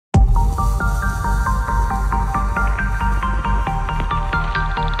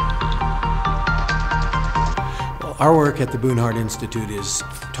Our work at the Boone Heart Institute is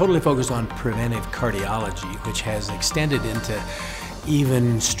totally focused on preventive cardiology, which has extended into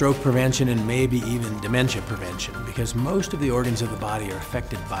even stroke prevention and maybe even dementia prevention, because most of the organs of the body are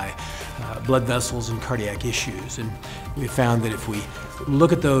affected by blood vessels and cardiac issues. And we found that if we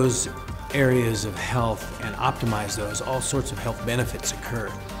look at those areas of health and optimize those, all sorts of health benefits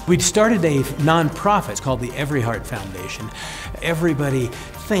occur. We started a nonprofit. It's called the Every Heart Foundation. Everybody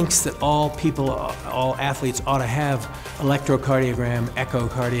thinks that all people, all athletes ought to have electrocardiogram,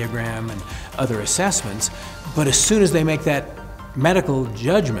 echocardiogram, and other assessments, but as soon as they make that medical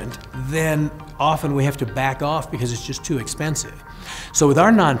judgment, then often we have to back off because it's just too expensive. So with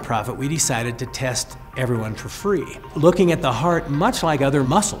our nonprofit, we decided to test everyone for free. Looking at the heart, much like other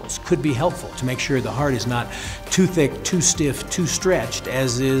muscles, could be helpful to make sure the heart is not too thick, too stiff, too stretched,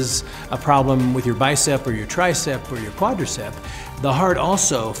 as is a problem with your bicep or your tricep or your quadricep. The heart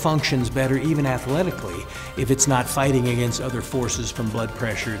also functions better, even athletically, if it's not fighting against other forces, from blood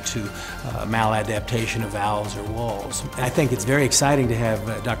pressure to maladaptation of valves or walls. I think it's very exciting to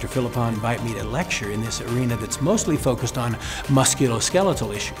have Dr. Philippon invite me to lecture in this arena that's mostly focused on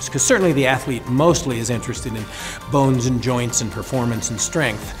musculoskeletal issues, because certainly the athlete mostly is interested in bones and joints and performance and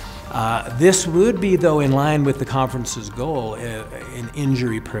strength. This would be, though, in line with the conference's goal in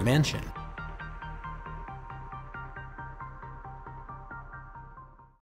injury prevention.